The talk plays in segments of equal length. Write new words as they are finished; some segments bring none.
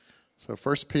So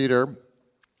 1 Peter,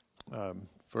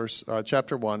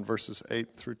 chapter 1, verses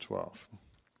 8 through 12.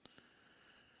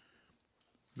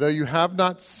 Though you have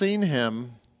not seen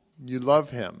him, you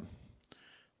love him.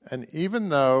 And even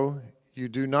though you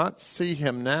do not see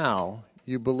him now,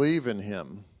 you believe in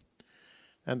him,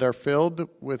 and are filled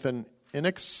with an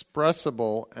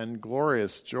inexpressible and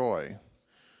glorious joy.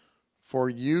 For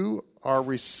you are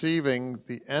receiving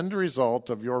the end result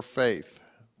of your faith,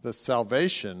 the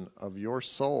salvation of your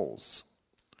souls.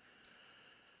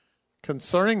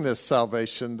 Concerning this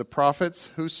salvation, the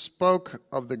prophets who spoke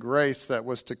of the grace that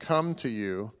was to come to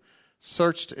you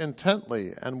searched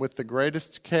intently and with the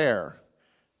greatest care,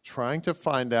 trying to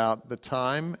find out the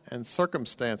time and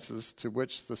circumstances to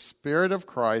which the Spirit of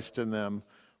Christ in them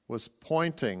was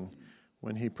pointing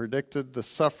when he predicted the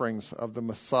sufferings of the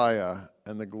Messiah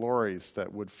and the glories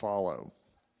that would follow.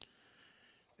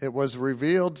 It was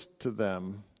revealed to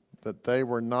them that they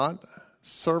were not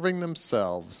serving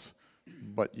themselves,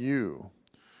 but you,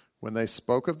 when they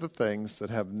spoke of the things that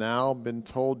have now been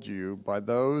told you by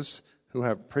those who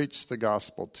have preached the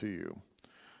gospel to you,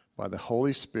 by the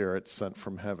Holy Spirit sent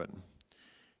from heaven.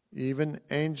 Even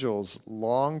angels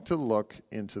long to look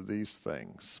into these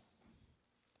things.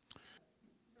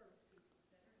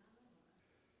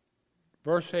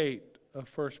 Verse 8 of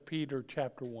 1 Peter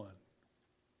chapter 1.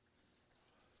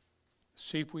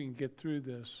 See if we can get through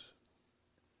this.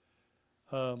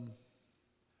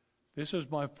 This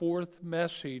is my fourth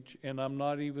message, and I'm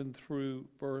not even through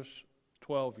verse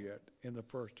 12 yet in the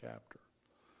first chapter.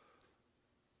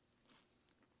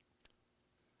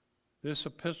 This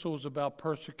epistle is about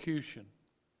persecution.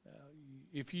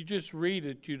 If you just read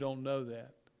it, you don't know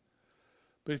that.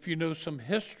 But if you know some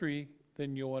history,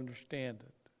 then you'll understand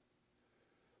it.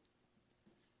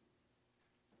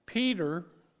 Peter,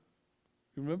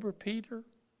 you remember Peter?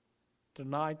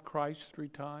 Denied Christ 3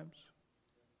 times.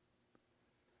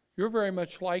 You're very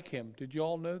much like him. Did you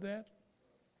all know that?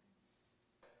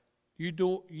 You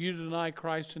deny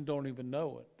Christ and don't even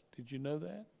know it. Did you know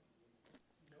that?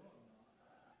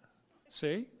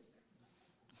 See?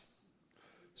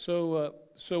 So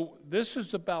this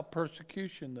is about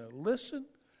persecution, though. Listen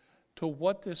to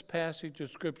what this passage of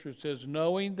Scripture says,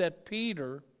 knowing that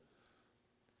Peter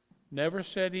never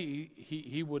said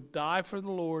he would die for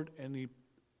the Lord, and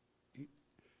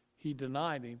he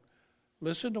denied him.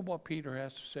 Listen to what Peter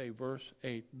has to say, verse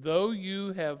 8. Though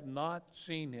you have not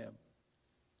seen him.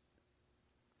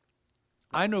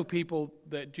 I know people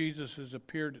that Jesus has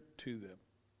appeared to them.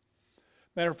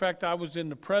 Matter of fact, I was in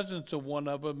the presence of one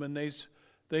of them, and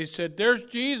they said, "There's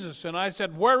Jesus." And I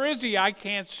said, "Where is he? I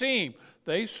can't see him."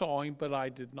 They saw him, but I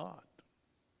did not.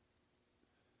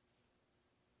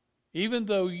 Even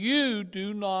though you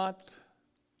do not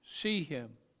see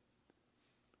him,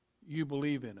 you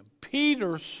believe in him.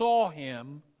 Peter saw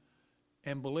him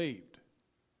and believed.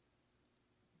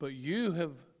 But you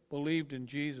have believed in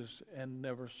Jesus and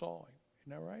never saw him.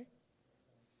 Isn't that right?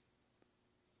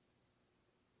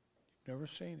 You've never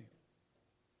seen him.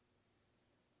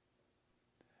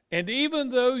 And even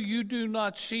though you do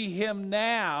not see him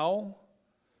now,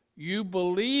 you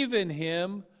believe in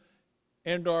him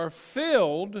and are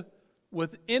filled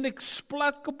with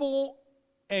inexplicable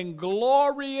and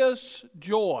glorious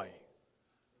joy.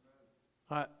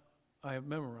 I have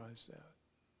memorized that.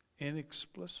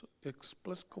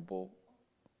 Inexplicable.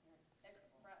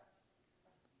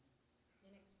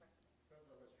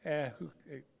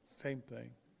 Same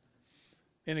thing.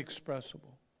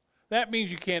 Inexpressible. That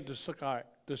means you can't describe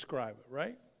it,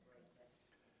 right?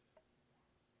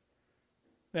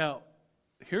 Now,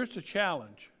 here's the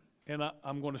challenge, and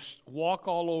I'm going to walk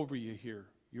all over you here.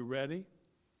 You ready?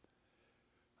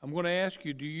 I'm going to ask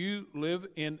you, do you live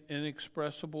in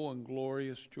inexpressible and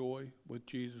glorious joy with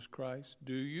Jesus Christ?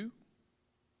 Do you?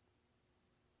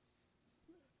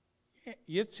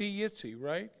 Yitsy,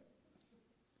 right?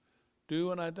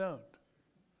 Do and I don't.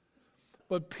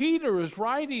 But Peter is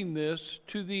writing this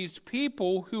to these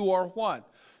people who are what?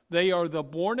 They are the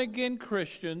born-again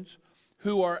Christians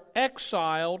who are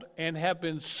exiled and have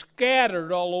been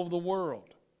scattered all over the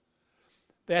world,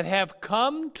 that have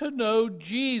come to know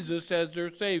Jesus as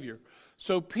their Savior.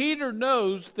 So Peter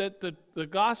knows that the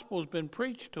gospel has been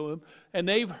preached to them, and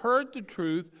they've heard the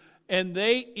truth, and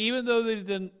they, even though they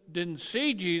didn't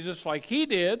see Jesus like he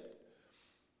did,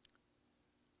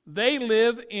 they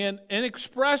live in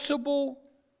inexpressible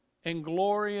and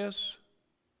glorious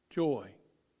joy.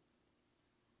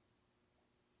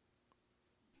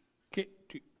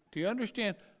 Do you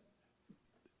understand?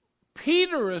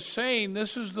 Peter is saying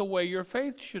this is the way your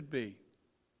faith should be.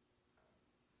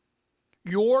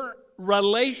 Your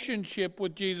relationship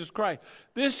with Jesus Christ.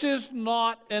 This is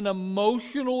not an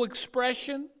emotional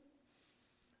expression.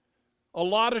 A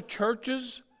lot of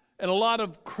churches and a lot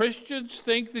of Christians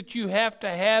think that you have to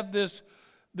have this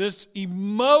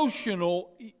emotions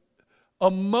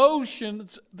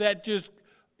that just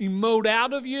emote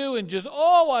out of you and just,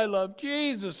 oh, I love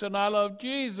Jesus and I love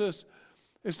Jesus.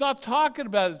 It's not talking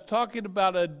about it. It's talking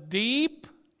about a deep,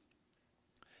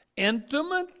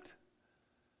 intimate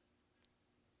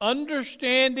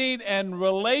understanding and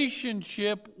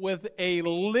relationship with a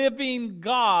living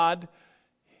God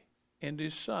and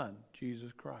His Son,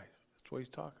 Jesus Christ. That's what He's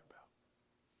talking about.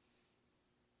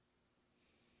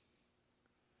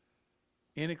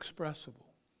 Inexpressible.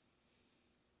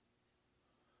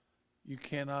 You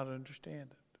cannot understand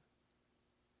it.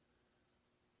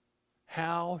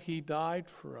 How He died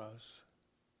for us,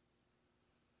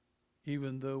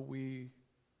 even though we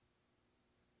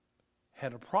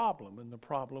had a problem, and the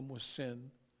problem was sin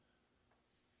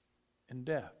and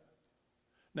death.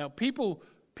 Now, people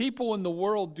in the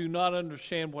world do not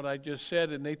understand what I just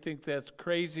said, and they think that's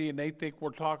crazy, and they think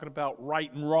we're talking about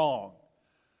right and wrong.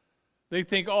 They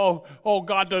think, oh,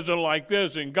 God doesn't like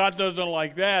this, and God doesn't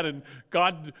like that, and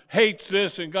God hates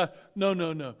this, and God... No,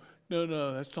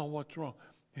 that's not what's wrong.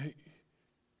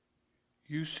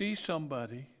 You see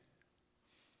somebody,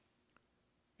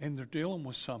 and they're dealing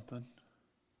with something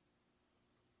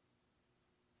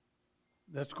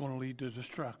that's going to lead to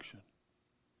destruction.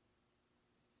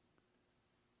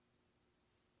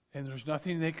 And there's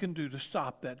nothing they can do to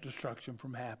stop that destruction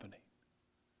from happening.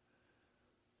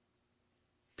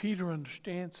 Peter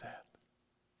understands that.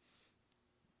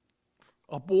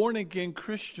 A born-again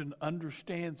Christian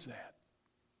understands that.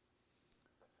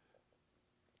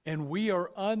 And we are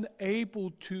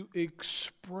unable to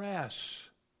express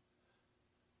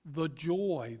the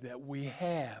joy that we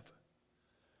have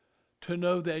to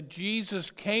know that Jesus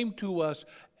came to us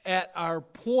at our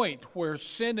point where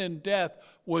sin and death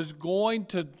was going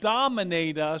to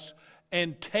dominate us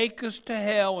and take us to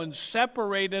hell and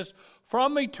separate us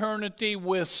from eternity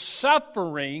with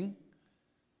suffering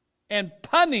and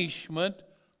punishment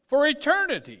for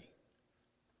eternity.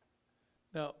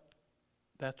 Now,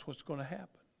 that's what's going to happen.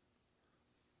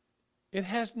 It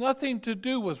has nothing to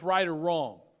do with right or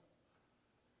wrong.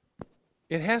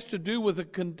 It has to do with a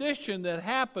condition that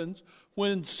happens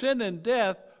when sin and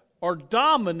death are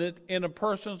dominant in a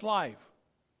person's life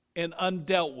and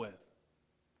undealt with.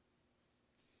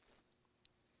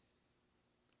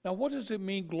 Now, what does it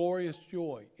mean, glorious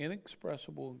joy?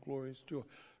 Inexpressible and glorious joy.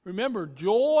 Remember,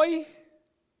 joy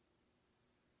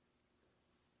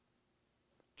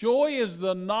is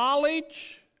the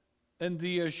knowledge and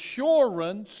the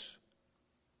assurance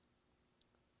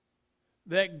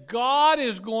that God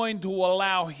is going to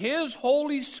allow His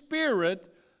Holy Spirit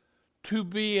to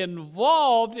be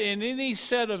involved in any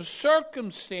set of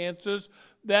circumstances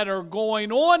that are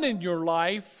going on in your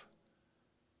life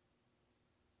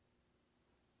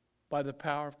by the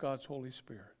power of God's Holy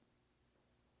Spirit.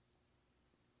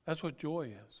 That's what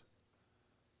joy is.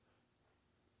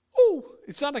 Oh,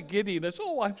 it's not a giddiness.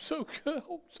 Oh, I'm so good.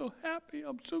 I'm so happy.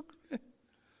 I'm so good.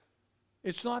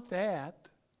 It's not that.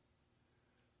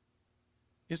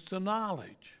 It's the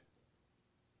knowledge.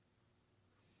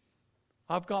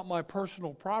 I've got my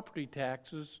personal property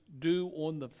taxes due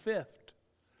on the 5th,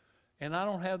 and I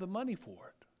don't have the money for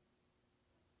it.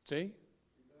 See?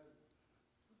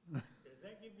 Does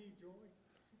that give you joy?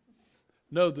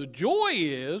 No, the joy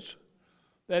is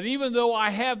that even though I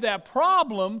have that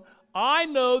problem, I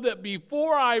know that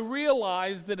before I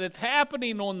realize that it's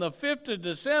happening on the 5th of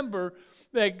December,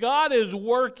 that God is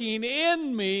working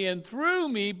in me and through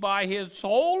me by His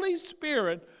Holy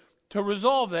Spirit to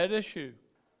resolve that issue.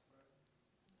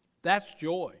 That's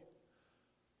joy.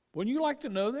 Wouldn't you like to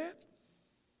know that?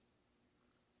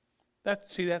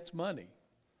 That's money.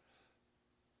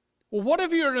 Well, what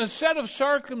if you're in a set of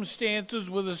circumstances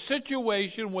with a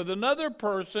situation with another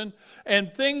person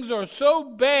and things are so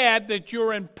bad that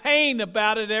you're in pain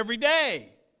about it every day?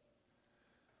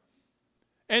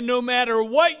 And no matter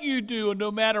what you do, and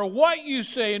no matter what you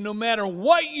say, and no matter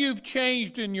what you've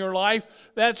changed in your life,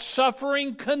 that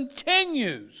suffering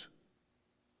continues.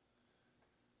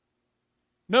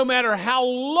 No matter how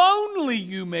lonely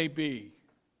you may be,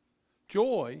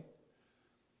 joy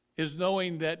is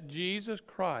knowing that Jesus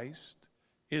Christ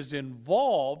is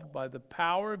involved by the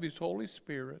power of His Holy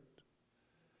Spirit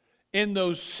in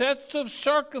those sets of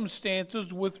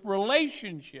circumstances with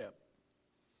relationship.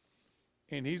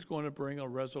 And He's going to bring a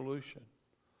resolution.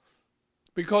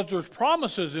 Because there's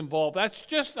promises involved.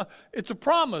 It's a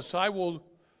promise. I will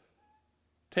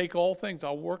take all things.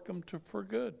 I'll work them for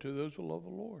good to those who love the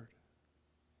Lord.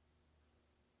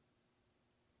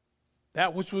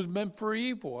 That which was meant for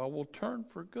evil, I will turn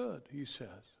for good, he says.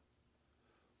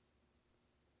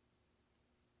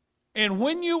 And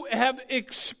when you have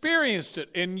experienced it,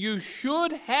 and you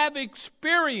should have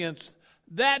experienced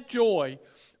that joy,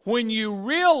 when you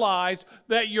realize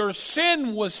that your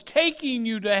sin was taking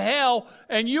you to hell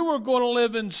and you were going to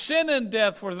live in sin and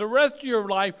death for the rest of your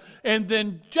life, and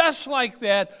then just like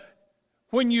that,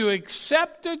 when you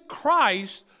accepted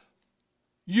Christ,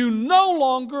 you no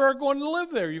longer are going to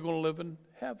live there. You're going to live in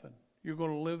heaven. You're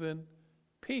going to live in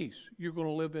peace. You're going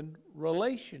to live in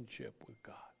relationship with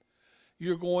God.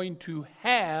 You're going to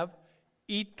have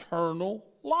eternal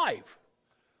life.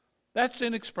 That's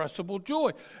inexpressible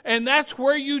joy. And that's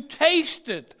where you taste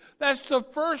it. That's the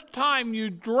first time you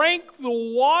drink the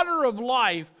water of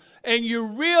life and you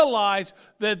realize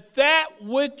that that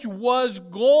which was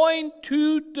going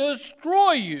to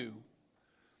destroy you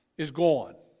is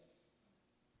gone.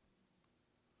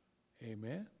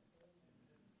 Amen.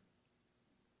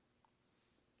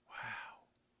 Wow.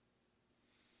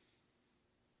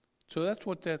 So that's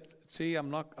what that, see, I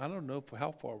don't know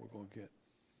how far we're going to get.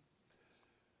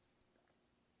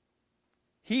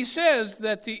 He says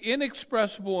that the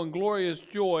inexpressible and glorious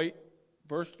joy,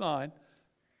 verse 9,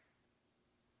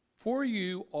 for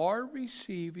you are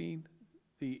receiving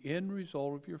the end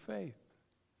result of your faith.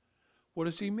 What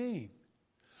does he mean?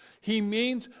 He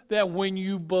means that when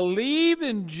you believe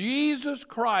in Jesus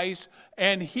Christ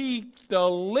and he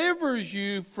delivers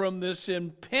you from this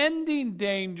impending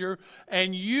danger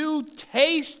and you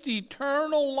taste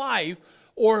eternal life,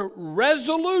 or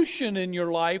resolution in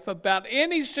your life about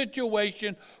any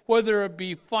situation, whether it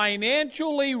be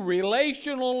financially,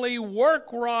 relationally,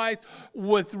 work-wise,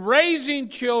 with raising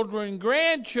children,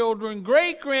 grandchildren,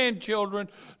 great-grandchildren,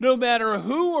 no matter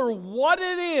who or what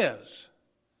it is.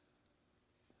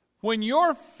 When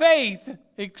your faith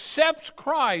accepts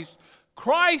Christ,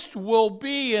 Christ will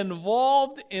be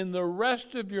involved in the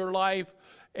rest of your life,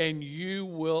 and you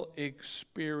will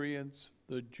experience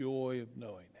the joy of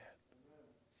knowing that.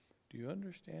 Do you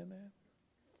understand that?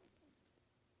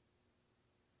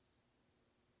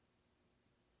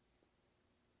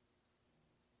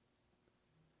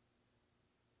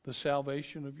 The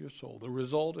salvation of your soul. The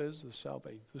result is the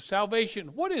salvation. The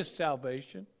salvation, what is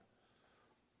salvation?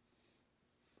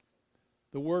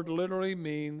 The word literally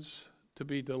means to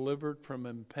be delivered from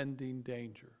impending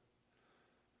danger.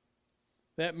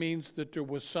 That means that there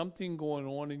was something going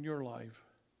on in your life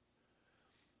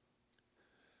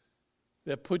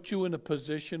that put you in a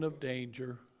position of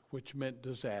danger, which meant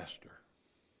disaster.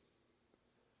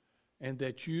 And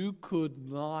that you could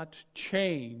not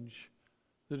change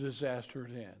the disaster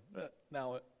at hand.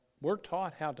 Now, we're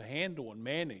taught how to handle and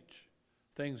manage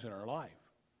things in our life.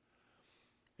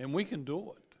 And we can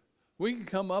do it. We can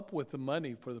come up with the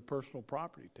money for the personal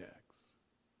property tax.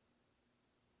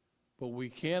 But we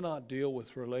cannot deal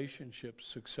with relationships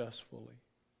successfully.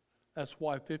 That's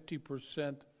why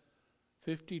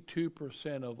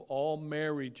 52% of all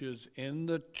marriages in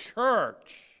the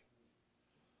church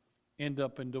end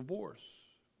up in divorce.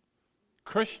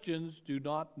 Christians do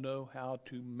not know how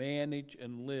to manage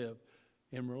and live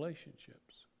in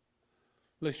relationships.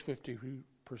 At least 50%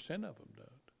 of them don't.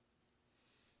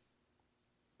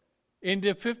 And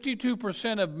if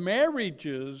 52% of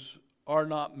marriages are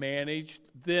not managed,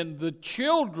 then the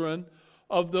children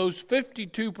of those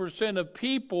 52% of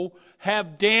people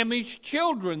have damaged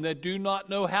children that do not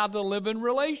know how to live in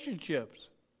relationships.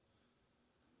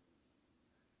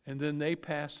 And then they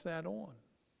pass that on.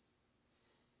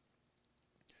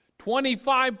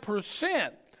 25%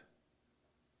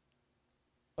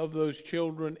 of those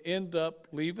children end up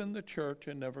leaving the church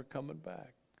and never coming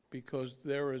back because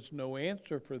there is no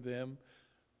answer for them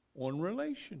on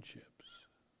relationships.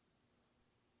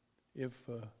 If,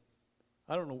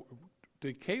 I don't know,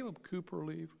 did Caleb Cooper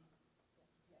leave?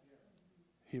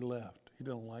 He left. He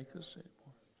don't like us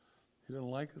anymore. He don't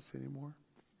like us anymore.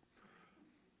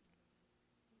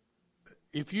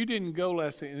 If you didn't go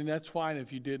last night, and that's fine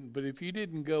if you didn't, but if you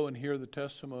didn't go and hear the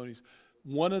testimonies,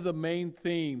 one of the main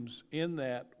themes in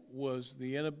that was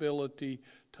the inability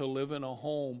to live in a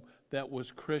home that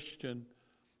was Christian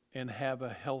and have a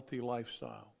healthy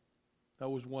lifestyle. That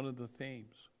was one of the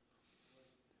themes.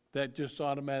 That just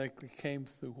automatically came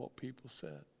through what people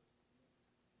said.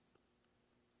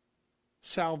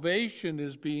 Salvation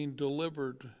is being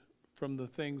delivered from the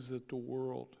things that the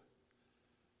world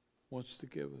wants to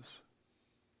give us.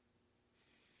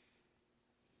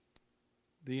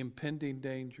 The impending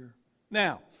danger.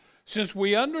 Now, since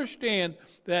we understand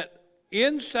that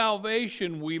in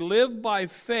salvation we live by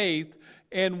faith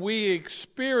and we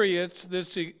experience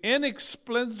this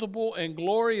inexplicable and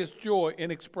glorious joy,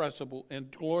 inexpressible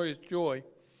and glorious joy,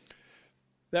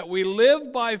 that we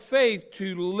live by faith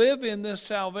to live in this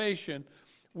salvation,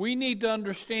 we need to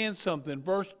understand something.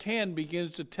 Verse 10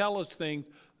 begins to tell us things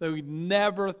that we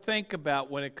never think about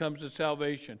when it comes to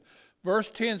salvation. Verse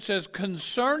 10 says,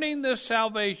 concerning this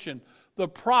salvation, the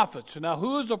prophets. Now,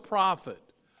 who is a prophet?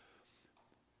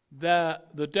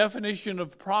 The definition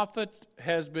of prophet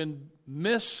has been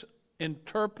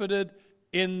misinterpreted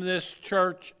in this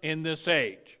church in this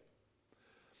age.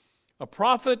 A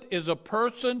prophet is a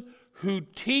person who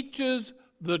teaches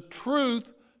the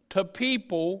truth to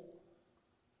people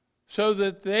so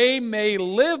that they may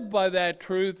live by that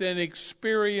truth and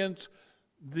experience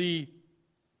the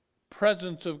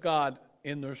presence of God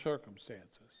in their circumstances.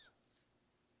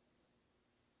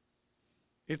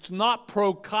 It's not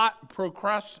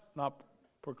procrastination.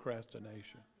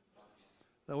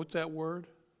 What's that word?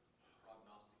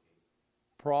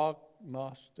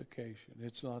 Prognostication.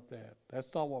 It's not that. That's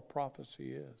not what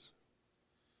prophecy is.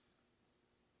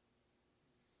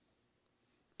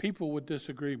 People would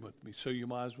disagree with me, so you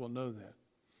might as well know that.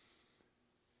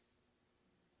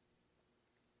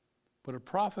 But a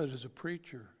prophet is a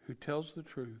preacher who tells the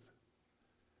truth,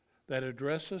 that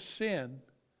addresses sin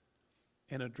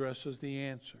and addresses the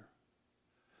answer.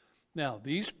 Now,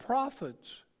 these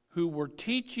prophets who were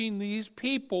teaching these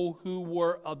people who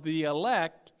were of the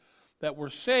elect, that were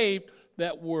saved,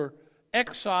 that were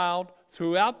exiled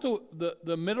throughout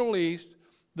the Middle East,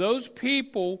 those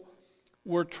people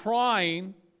were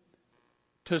trying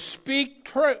to speak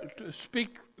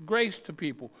grace to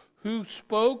people, who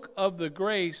spoke of the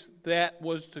grace that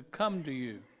was to come to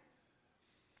you.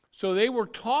 So they were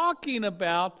talking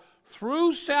about,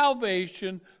 through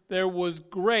salvation, there was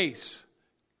grace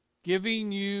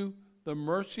giving you the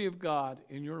mercy of God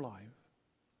in your life.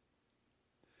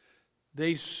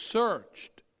 They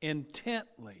searched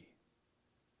intently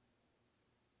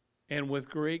and with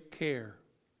great care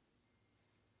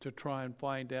to try and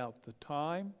find out the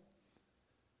time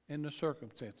and the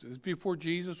circumstances. Before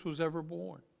Jesus was ever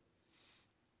born,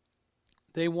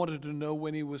 they wanted to know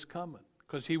when he was coming,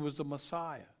 because he was the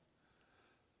Messiah.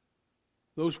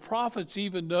 Those prophets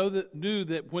even knew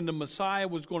that when the Messiah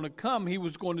was going to come, he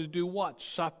was going to do what?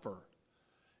 Suffer.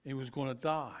 He was going to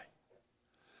die.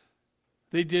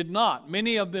 They did not.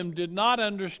 Many of them did not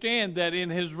understand that in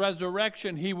his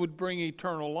resurrection he would bring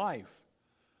eternal life.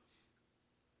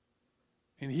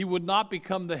 And he would not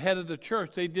become the head of the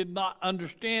church. They did not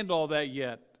understand all that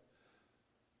yet.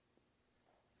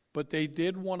 But they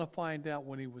did want to find out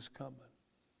when he was coming.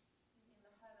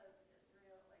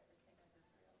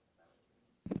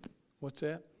 What's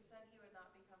that? You said he would not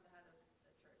become the head of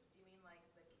the church. Do you mean like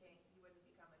the king? He wouldn't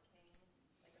become a king,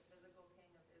 like a physical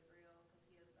king of Israel, because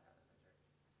he is the head of the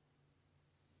church?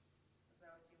 Is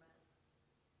that what you meant?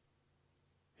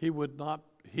 He would not.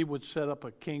 He would set up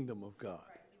a kingdom of God.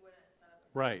 Right. He wouldn't set up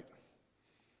a Right.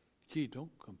 Gee,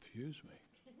 don't confuse me.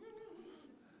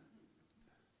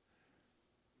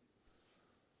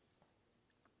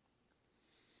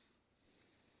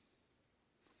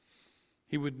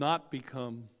 He would not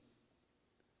become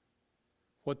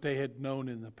what they had known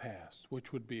in the past,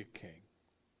 which would be a king.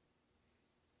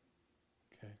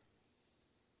 Okay.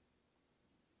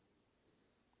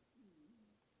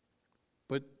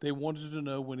 But they wanted to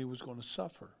know when he was going to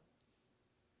suffer.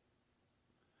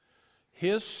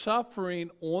 His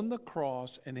suffering on the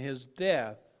cross and his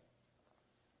death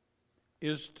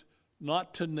is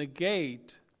not to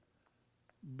negate,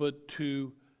 but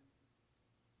to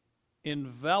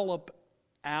envelop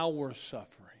our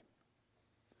suffering.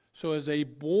 So as a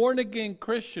born-again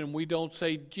Christian, we don't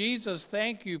say, Jesus,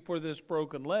 thank you for this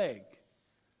broken leg.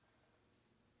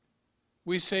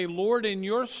 We say, Lord, in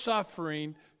your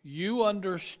suffering, you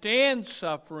understand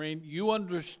suffering, you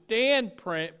understand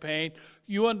pain,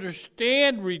 you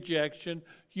understand rejection,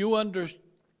 you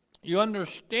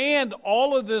understand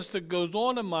all of this that goes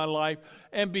on in my life,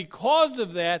 and because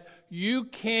of that, you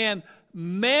can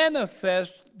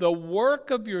manifest the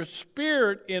work of your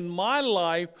Spirit in my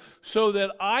life so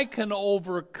that I can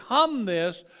overcome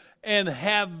this and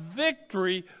have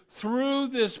victory through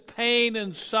this pain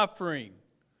and suffering,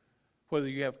 whether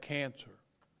you have cancer.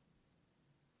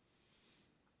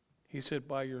 He said,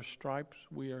 by your stripes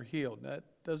we are healed. That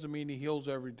doesn't mean he heals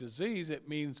every disease. It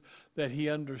means that he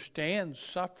understands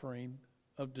suffering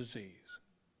of disease.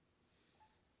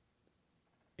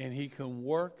 And he can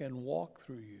work and walk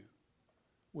through you,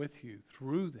 with you,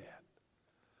 through that.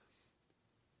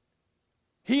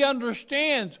 He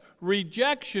understands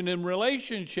rejection in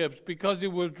relationships because he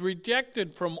was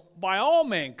rejected by all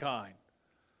mankind.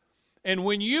 And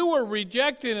when you are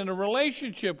rejected in a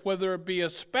relationship, whether it be a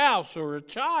spouse or a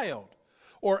child,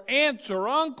 or aunts or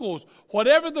uncles,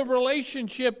 whatever the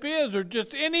relationship is, or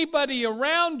just anybody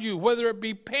around you, whether it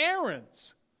be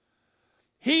parents,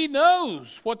 He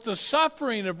knows what the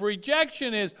suffering of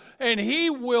rejection is, and He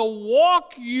will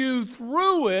walk you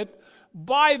through it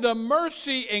by the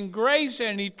mercy and grace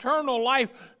and eternal life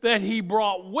that He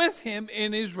brought with Him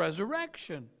in His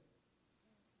resurrection.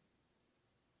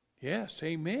 Yes,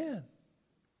 amen.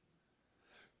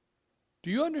 Do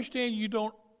you understand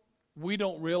we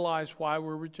don't realize why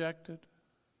we're rejected?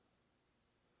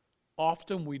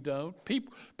 Often we don't.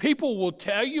 People will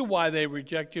tell you why they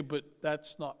reject you, but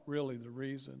that's not really the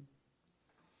reason.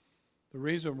 The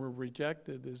reason we're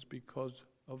rejected is because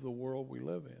of the world we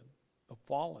live in, the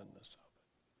fallenness of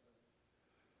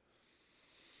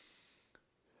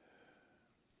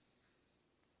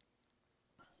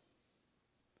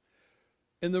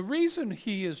it. And the reason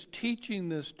He is teaching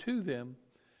this to them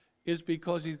is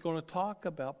because He's going to talk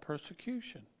about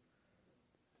persecution.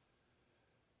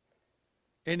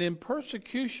 And in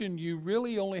persecution, you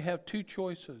really only have two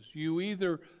choices. You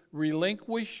either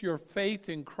relinquish your faith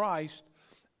in Christ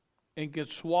and get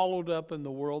swallowed up in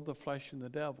the world, the flesh, and the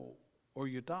devil, or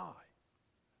you die.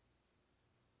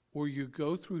 Or you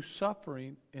go through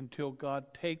suffering until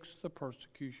God takes the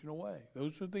persecution away.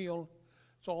 That's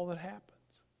all that happens.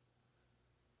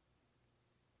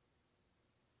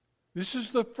 This is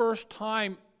the first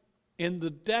time in the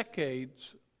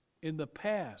decades in the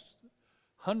past,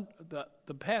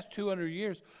 the past 200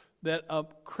 years, that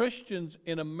Christians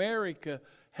in America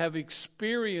have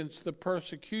experienced the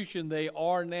persecution they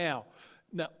are now.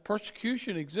 Now,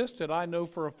 persecution existed, I know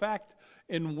for a fact.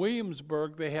 In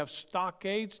Williamsburg, they have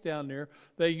stockades down there.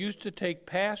 They used to take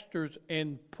pastors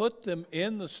and put them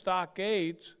in the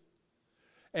stockades,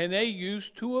 and they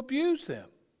used to abuse them.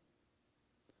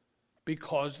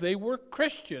 Because they were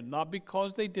Christian, not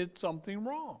because they did something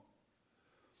wrong.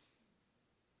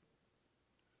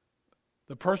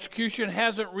 The persecution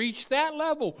hasn't reached that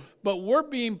level, but we're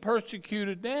being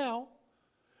persecuted now,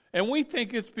 and we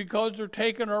think it's because they're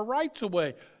taking our rights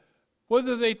away.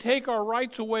 Whether they take our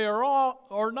rights away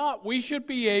or not, we should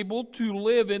be able to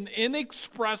live in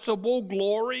inexpressible,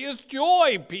 glorious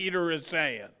joy, Peter is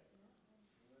saying.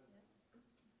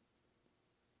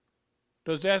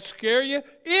 Does that scare you?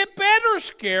 It better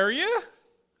scare you.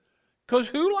 Because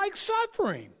who likes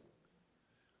suffering?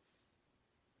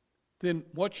 Then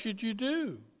what should you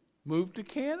do? Move to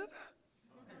Canada?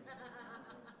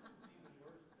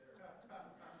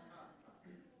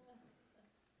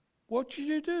 What should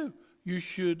you do? You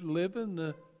should live in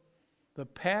the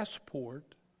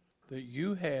passport that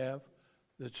you have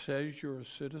that says you're a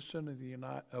citizen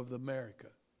of America,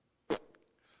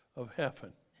 of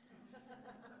heaven.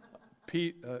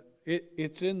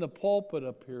 It's in the pulpit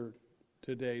up here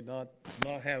today, not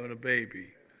having a baby.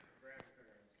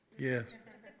 Yes.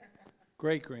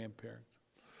 Great-grandparents.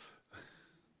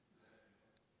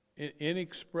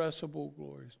 Inexpressible,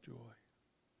 glorious joy.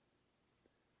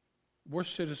 We're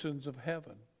citizens of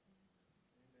heaven.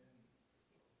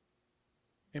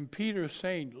 And Peter is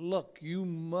saying, look, you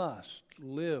must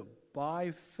live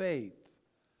by faith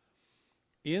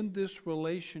in this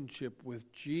relationship with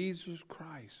Jesus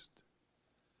Christ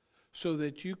so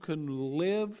that you can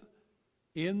live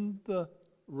in the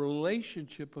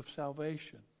relationship of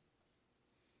salvation.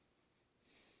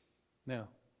 Now,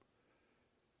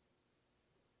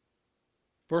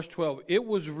 verse 12, it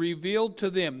was revealed to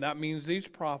them, that means these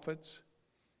prophets,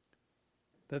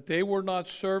 that they were not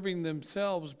serving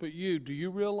themselves but you. Do you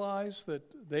realize that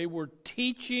they were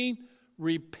teaching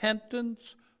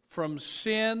repentance from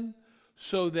sin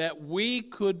so that we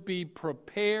could be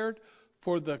prepared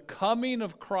for the coming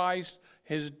of Christ,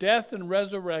 His death and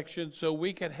resurrection, so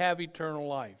we could have eternal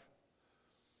life?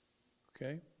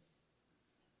 Okay?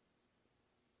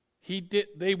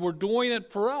 They were doing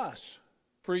it for us,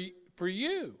 for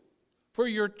you, for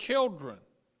your children,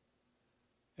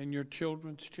 and your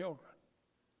children's children.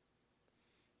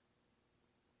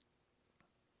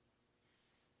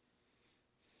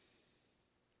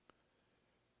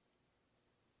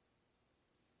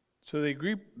 So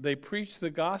they preach the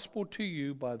gospel to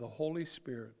you by the Holy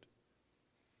Spirit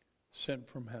sent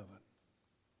from heaven.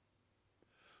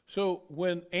 So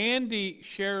when Andy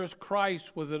shares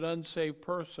Christ with an unsaved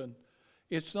person,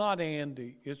 it's not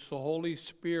Andy, it's the Holy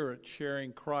Spirit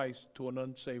sharing Christ to an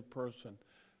unsaved person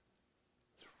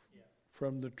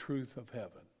from the truth of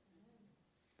heaven.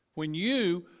 When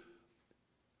you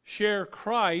share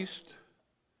Christ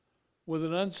with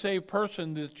an unsaved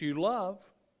person that you love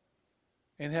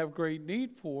and have great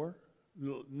need for,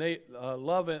 they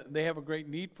have a great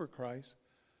need for Christ,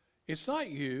 It's not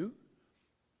you.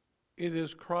 It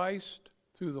is Christ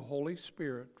through the Holy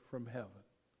Spirit from heaven.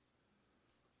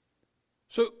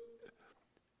 So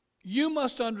you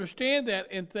must understand that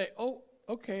and think, oh,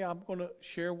 okay, I'm going to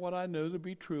share what I know to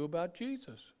be true about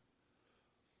Jesus.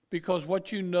 Because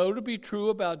what you know to be true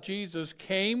about Jesus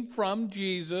came from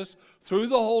Jesus through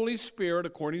the Holy Spirit,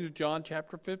 according to John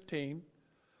chapter 15,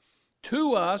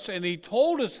 to us, and He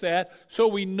told us that, so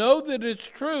we know that it's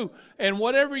true. And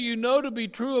whatever you know to be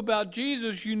true about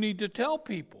Jesus, you need to tell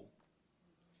people.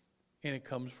 And it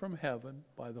comes from heaven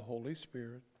by the Holy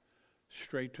Spirit,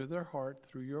 straight to their heart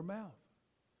through your mouth.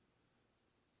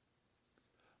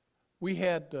 We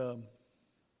had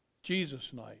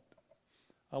Jesus night.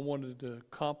 I wanted to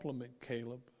compliment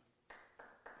Caleb.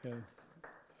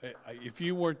 If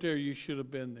you weren't there, you should have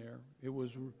been there.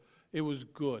 It was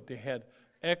good. They had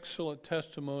excellent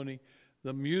testimony.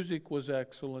 The music was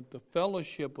excellent. The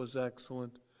fellowship was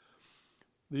excellent.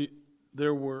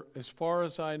 There were, as far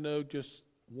as I know, just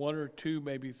one or two,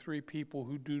 maybe three people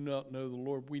who do not know the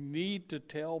Lord. We need to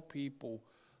tell people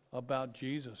about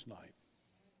Jesus night.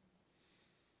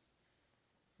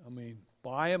 I mean,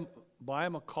 buy them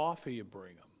a coffee and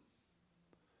bring them.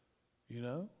 You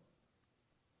know?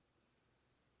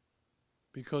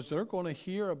 Because they're going to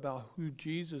hear about who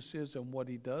Jesus is and what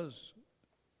He does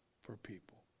for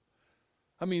people.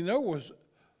 I mean, there was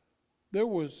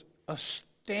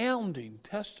astounding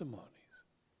testimonies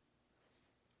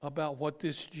about what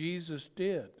this Jesus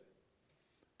did.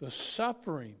 The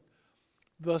suffering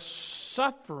that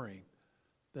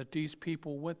these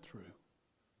people went through.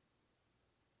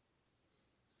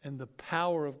 And the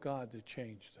power of God that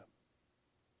changed them.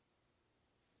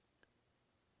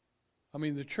 I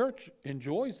mean, the church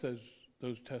enjoys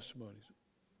those testimonies,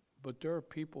 but there are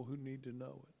people who need to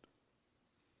know it.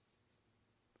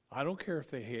 I don't care if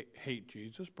they hate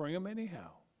Jesus, bring them anyhow.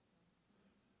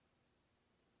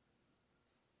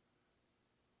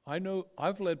 I know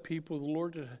I've led people to the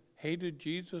Lord that hated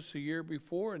Jesus a year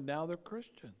before, and now they're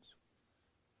Christians.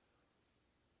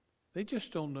 They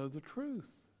just don't know the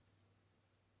truth.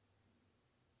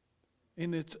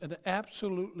 And it's an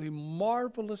absolutely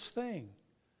marvelous thing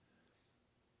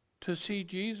to see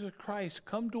Jesus Christ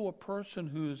come to a person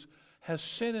who has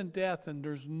sin and death, and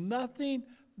there's nothing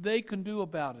they can do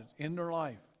about it in their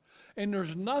life. And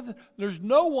there's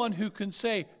no one who can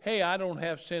say, hey, I don't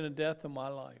have sin and death in my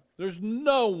life. There's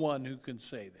no one who can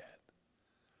say that.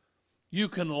 You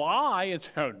can lie and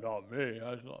say, oh, not me,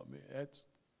 that's not me.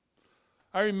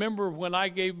 I remember when I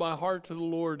gave my heart to the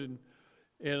Lord,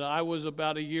 and I was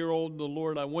about a year old in the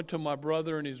Lord. I went to my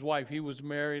brother and his wife. He was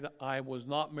married. I was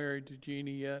not married to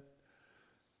Jeannie yet.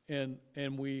 And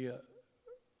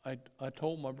I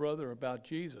told my brother about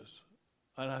Jesus.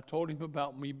 And I told him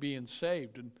about me being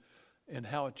saved and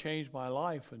how it changed my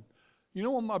life. And you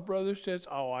know what my brother says?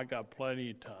 Oh, I got plenty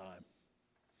of time.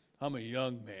 I'm a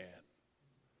young man.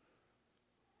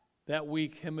 That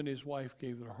week, him and his wife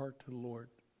gave their heart to the Lord.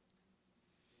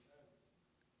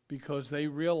 Because they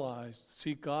realized,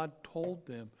 see, God told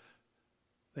them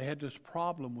they had this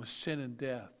problem with sin and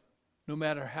death. No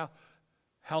matter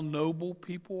how noble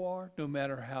people are, no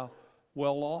matter how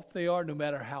well off they are, no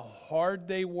matter how hard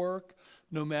they work,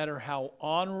 no matter how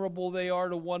honorable they are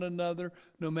to one another,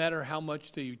 no matter how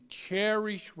much they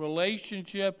cherish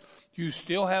relationship, you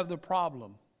still have the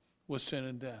problem with sin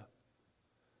and death.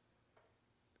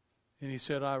 And he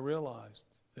said, I realized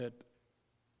that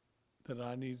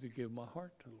I needed to give my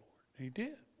heart to the Lord. And he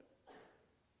did.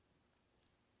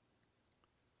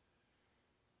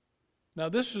 Now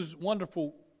this is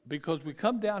wonderful because we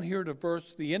come down here to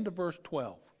the end of verse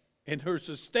 12. And there's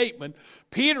a statement.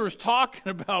 Peter is talking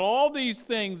about all these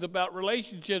things about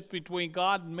relationships between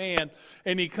God and man.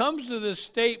 And he comes to this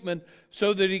statement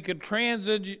so that he can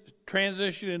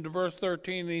transition into verse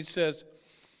 13. And he says,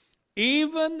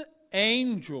 even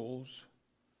angels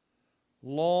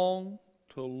long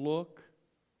to look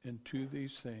into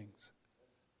these things.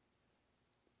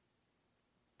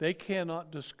 They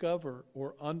cannot discover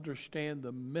or understand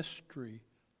the mystery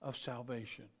of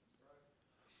salvation.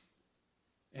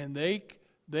 And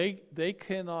they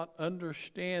cannot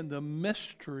understand the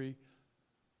mystery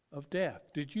of death.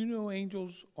 Did you know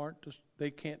angels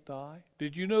they can't die?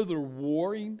 Did you know they're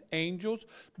warring angels,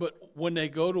 but when they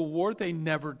go to war, they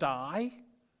never die?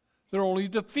 They're only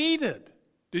defeated.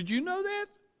 Did you know that?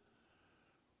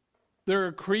 They're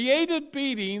a created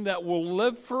being that will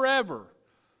live forever.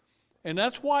 And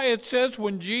that's why it says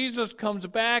when Jesus comes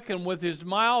back and with his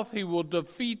mouth he will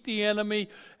defeat the enemy,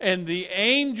 and the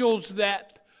angels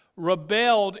that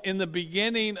rebelled in the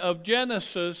beginning of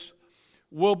Genesis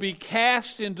will be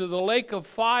cast into the lake of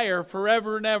fire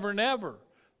forever and ever and ever.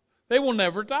 They will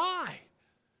never die.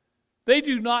 They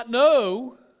do not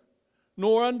know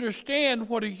nor understand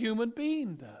what a human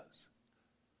being does.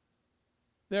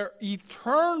 They're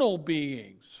eternal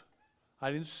beings.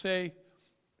 I didn't say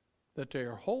that they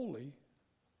are holy.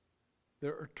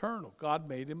 They're eternal. God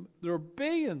made them. There are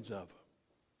billions of them.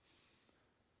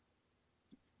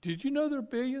 Did you know there are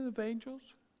billions of angels?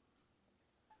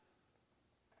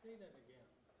 Say that again.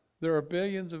 There are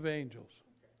billions of angels.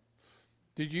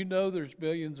 Did you know there's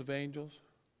billions of angels?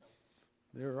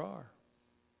 There are.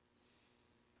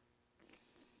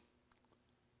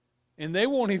 And they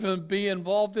won't even be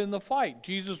involved in the fight.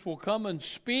 Jesus will come and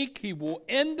speak. He will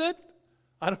end it.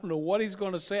 I don't know what he's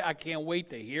going to say. I can't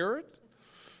wait to hear it.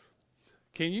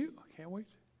 Can you? I can't wait.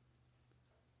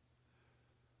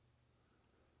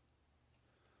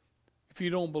 If you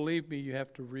don't believe me, you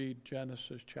have to read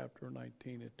Genesis chapter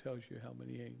 19. It tells you how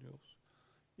many angels.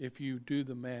 If you do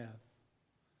the math,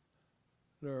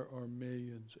 there are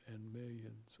millions and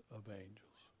millions of angels.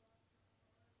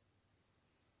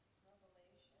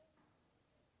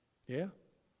 Yeah?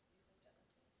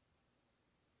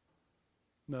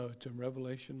 No, it's in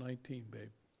Revelation 19, babe.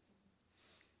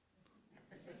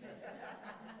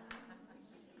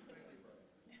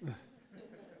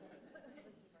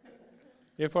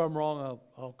 If I'm wrong,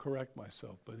 I'll correct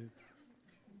myself. But it's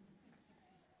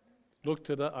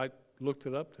looked it up. I looked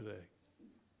it up today.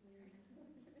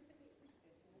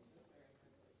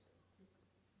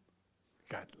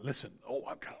 God, listen. Oh,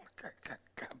 I've got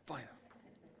to find it.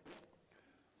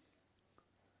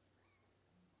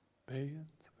 Billions.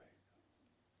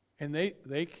 And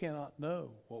they cannot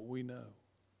know what we know.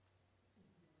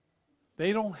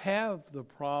 They don't have the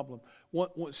problem.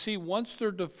 See, once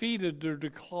they're defeated, they're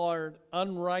declared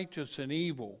unrighteous and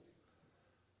evil.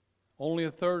 Only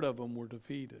a third of them were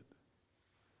defeated.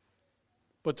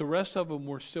 But the rest of them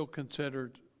were still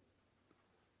considered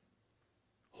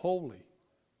holy.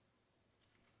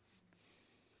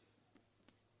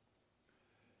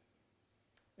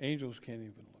 Angels can't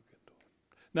even look into it.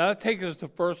 Now that takes us to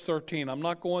verse 13. I'm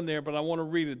not going there, but I want to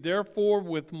read it. Therefore,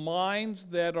 with minds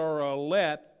that are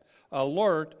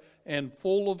alert and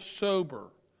full of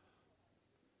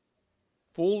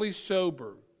fully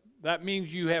sober. That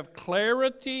means you have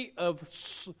clarity of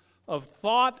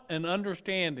thought and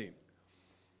understanding.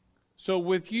 So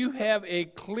with you have a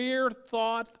clear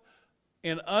thought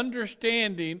and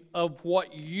understanding of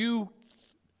what you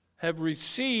have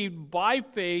received by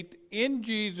faith in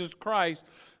Jesus Christ,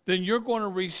 then you're going to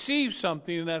receive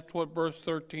something, and that's what verse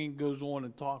 13 goes on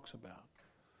and talks about.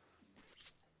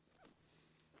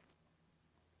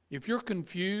 If you're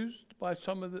confused by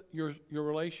some of your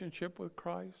relationship with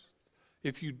Christ,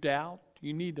 if you doubt,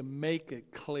 you need to make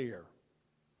it clear.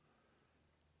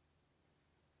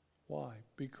 Why?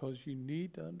 Because you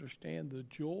need to understand the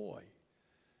joy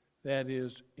that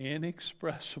is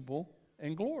inexpressible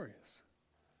and glorious.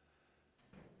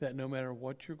 That no matter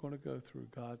what you're going to go through,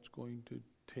 God's going to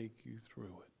take you through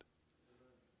it.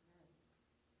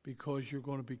 Because you're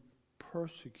going to be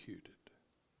persecuted.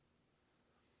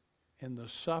 And the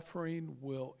suffering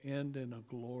will end in a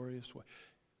glorious way.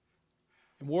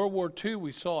 In World War II,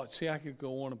 we saw it. See, I could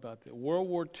go on about that. World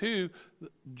War II,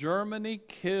 Germany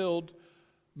killed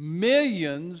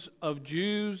millions of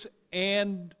Jews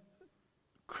and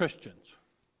Christians.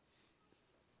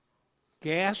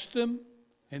 Gassed them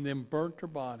and then burnt their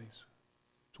bodies.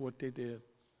 That's what they did.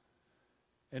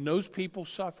 And those people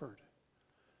suffered.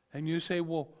 And you say,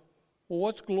 well,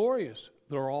 what's glorious?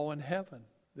 They're all in heaven.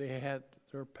 They had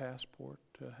their passport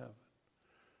to heaven.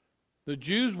 The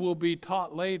Jews will be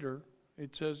taught later.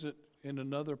 It says it in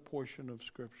another portion of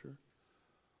Scripture.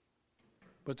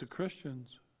 But the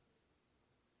Christians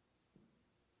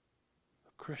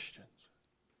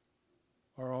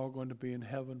are all going to be in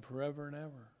heaven forever and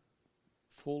ever,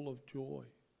 full of joy,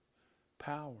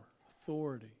 power,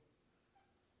 authority.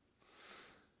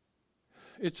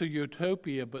 It's a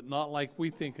utopia, but not like we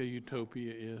think a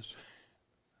utopia is.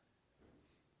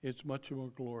 It's much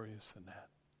more glorious than that.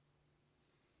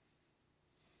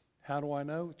 How do I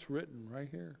know? It's written right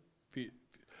here.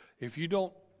 If you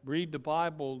don't read the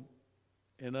Bible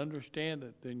and understand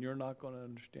it, then you're not going to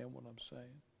understand what I'm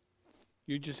saying.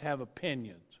 You just have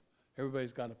opinions.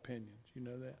 Everybody's got opinions. You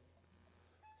know that?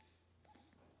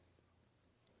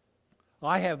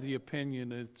 I have the opinion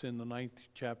that it's in the 9th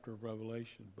chapter of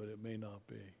Revelation, but it may not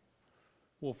be.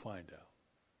 We'll find out.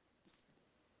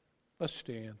 Let's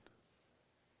stand.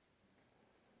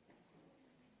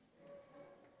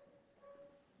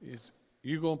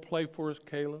 You going to play for us,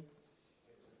 Caleb?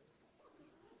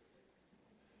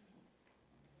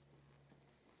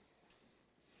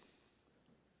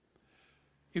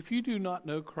 If you do not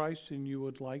know Christ and you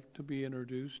would like to be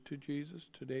introduced to Jesus,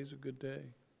 today's a good day.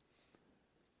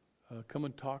 Come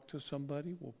and talk to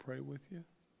somebody. We'll pray with you.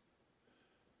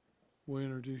 We'll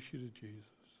introduce you to Jesus.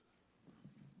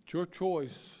 It's your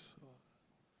choice.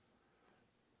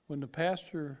 When the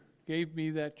pastor gave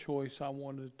me that choice, I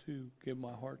wanted to give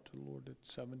my heart to the Lord at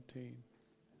 17.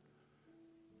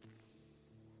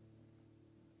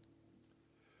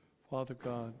 Father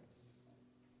God,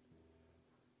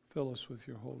 fill us with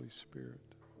your Holy Spirit.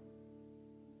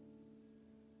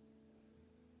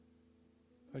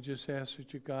 I just ask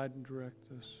that you guide and direct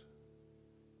us.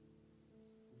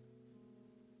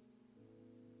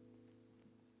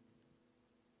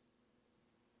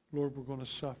 Lord, we're going to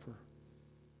suffer.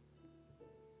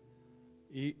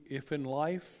 If in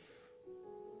life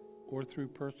or through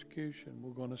persecution,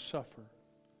 we're going to suffer.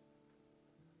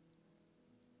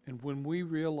 And when we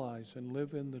realize and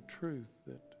live in the truth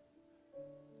that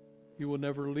you will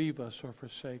never leave us or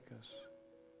forsake us,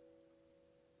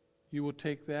 you will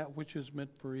take that which is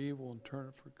meant for evil and turn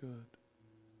it for good.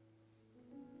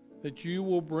 That you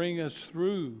will bring us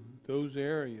through those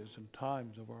areas and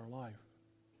times of our life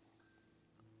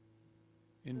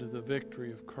into the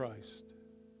victory of Christ.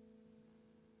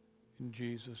 In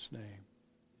Jesus' name,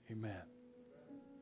 amen.